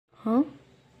¿Ah?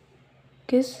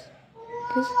 ¿Qué es?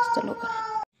 ¿Qué es este lugar?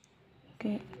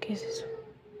 ¿Qué es eso?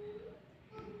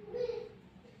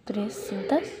 ¿3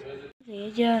 cintas? De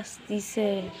ellas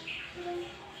dice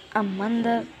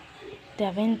Amanda de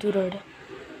Aventure.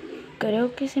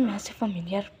 Creo que se me hace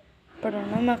familiar, pero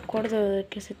no me acuerdo de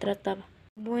qué se trataba.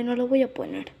 Bueno, lo voy a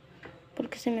poner,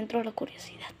 porque se me entró la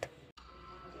curiosidad.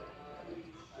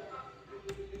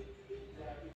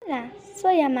 Hola,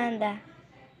 soy Amanda.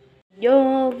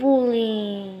 Yo,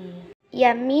 bullying. Y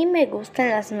a mí me gustan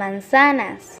las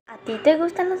manzanas. ¿A ti te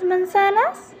gustan las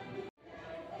manzanas?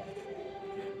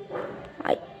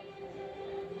 Ay.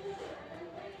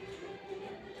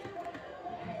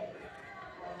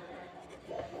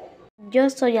 Yo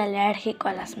soy alérgico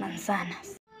a las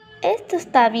manzanas. Esto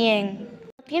está bien.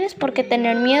 No tienes por qué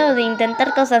tener miedo de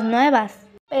intentar cosas nuevas.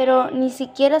 Pero ni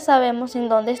siquiera sabemos en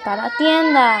dónde está la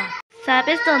tienda.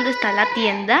 ¿Sabes dónde está la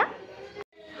tienda?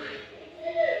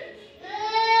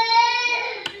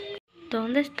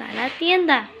 ¿Dónde está la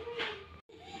tienda?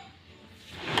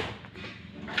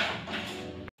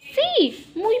 Sí,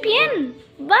 muy bien.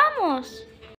 Vamos.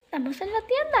 Estamos en la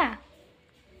tienda.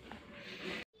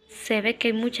 Se ve que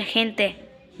hay mucha gente.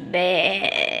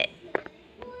 Ve.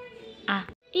 Ah.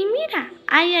 Y mira,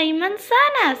 ahí hay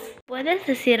manzanas. ¿Puedes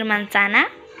decir manzana?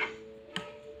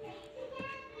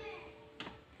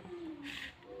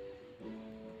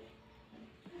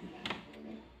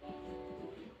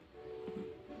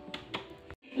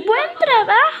 ¡Buen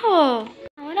trabajo!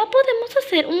 Ahora podemos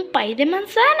hacer un pay de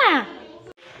manzana.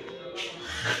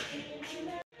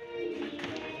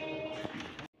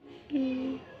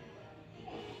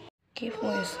 ¿Qué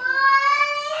fue eso?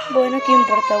 Bueno, ¿qué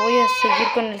importa? Voy a seguir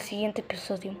con el siguiente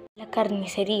episodio. La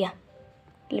carnicería.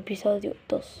 El episodio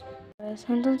 2.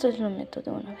 Entonces lo meto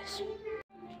de una vez.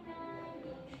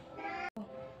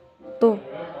 Tú.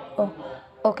 Oh,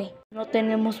 ok. No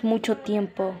tenemos mucho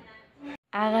tiempo.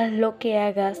 Hagas lo que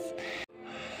hagas.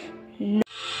 No.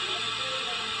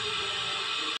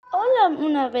 Hola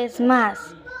una vez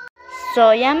más.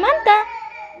 Soy Amanda.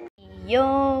 Y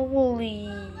yo, Bully.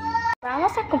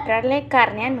 Vamos a comprarle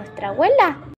carne a nuestra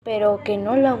abuela. Pero que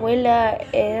no, la abuela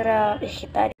era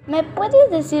vegetariana. ¿Me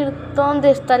puedes decir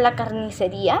dónde está la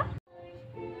carnicería?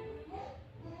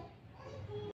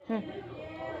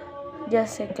 Ya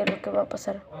sé qué es lo que va a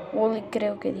pasar. Wally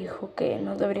creo que dijo que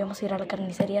no deberíamos ir a la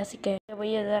carnicería, así que le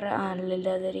voy a dar a la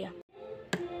heladería.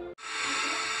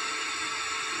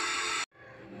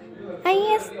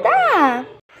 ¡Ahí está!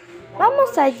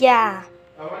 ¡Vamos allá!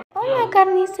 Hola,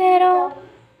 carnicero.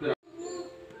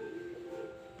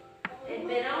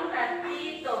 Espera un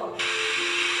ratito.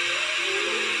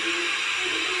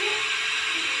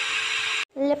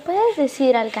 ¿Le puedes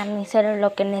decir al carnicero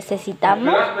lo que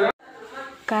necesitamos?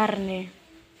 Carne.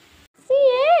 Sí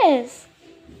es.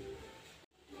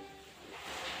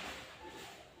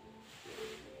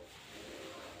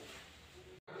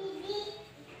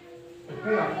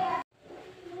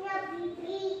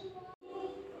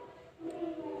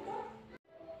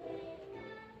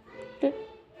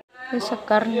 Esa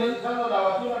carne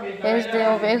es de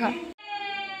oveja.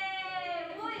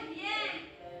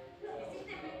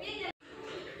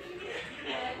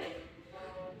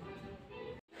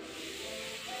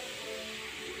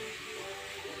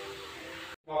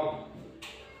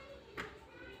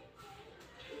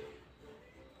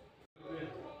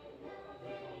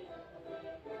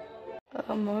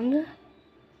 Amanda,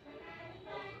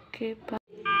 ¿qué pasa?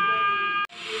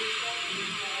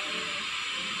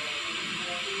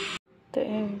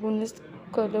 Tengo un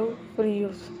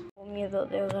escalofríos. Tengo miedo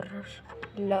de agarrar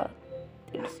la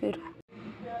tercera.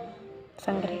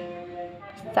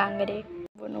 Sangre.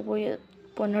 Bueno, voy a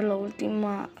poner la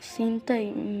última cinta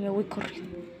y me voy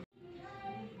corriendo.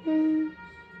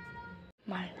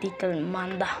 Maldita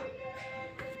Amanda.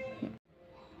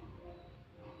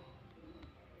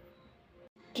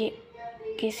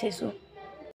 ¿Qué es eso?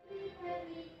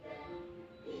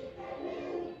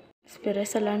 Espera,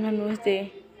 esa lana no es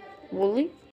de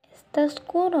Wally. Está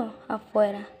oscuro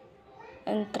afuera.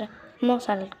 Entramos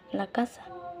a la casa.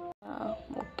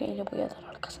 Ok, le voy a dar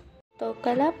a la casa.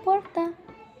 Toca la puerta.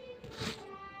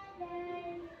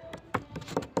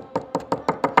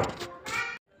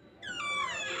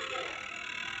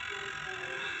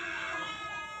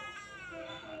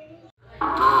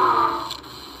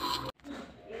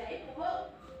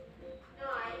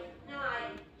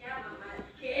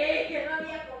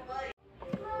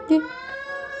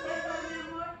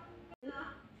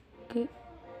 ¿Qué?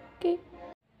 ¿Qué?